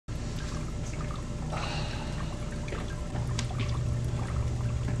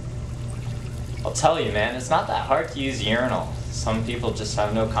I'll tell you, man, it's not that hard to use urinal. Some people just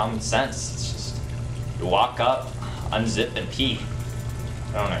have no common sense. It's just, you walk up, unzip and pee.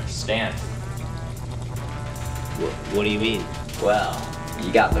 I don't understand. What do you mean? Well,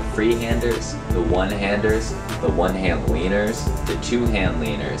 you got the free-handers, the one-handers, the one-hand leaners, the two-hand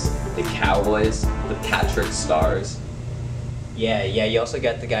leaners, the cowboys, the Patrick Stars. Yeah, you also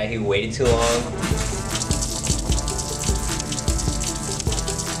got the guy who waited too long.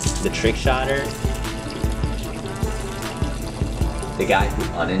 The trick shotter. The guy who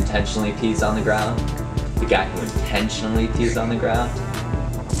unintentionally pees on the ground. The guy who intentionally pees on the ground.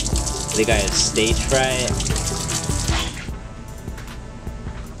 The guy who's stage fright.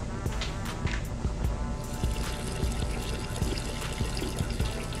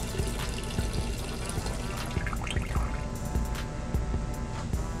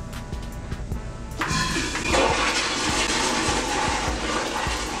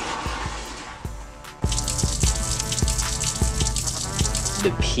 The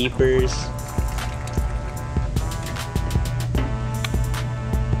peepers.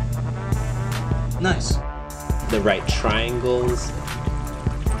 Nice. The right triangles.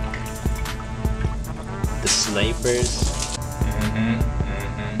 The snipers.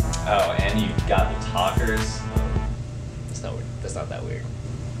 Oh, and you got the talkers. That's not weird. That's not that weird.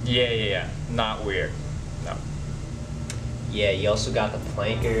 Yeah. Not weird. No. Yeah, you also got the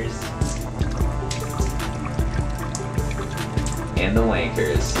plankers. And the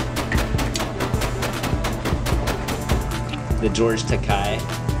wankers. The George Takai.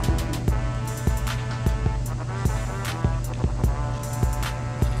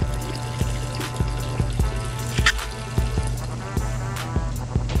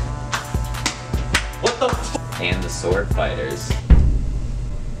 What the f? And the sword fighters.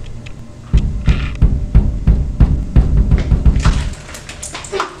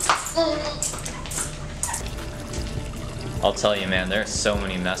 I'll tell you, man, there are so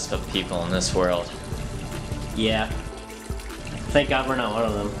many messed up people in this world. Yeah. Thank God we're not one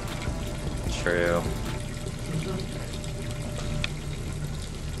of them. True.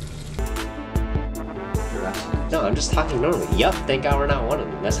 No, I'm just talking normally. Yup, thank God we're not one of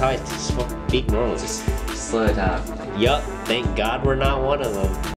them. That's how I speak normally. Just slow it down. Yup, thank God we're not one of them.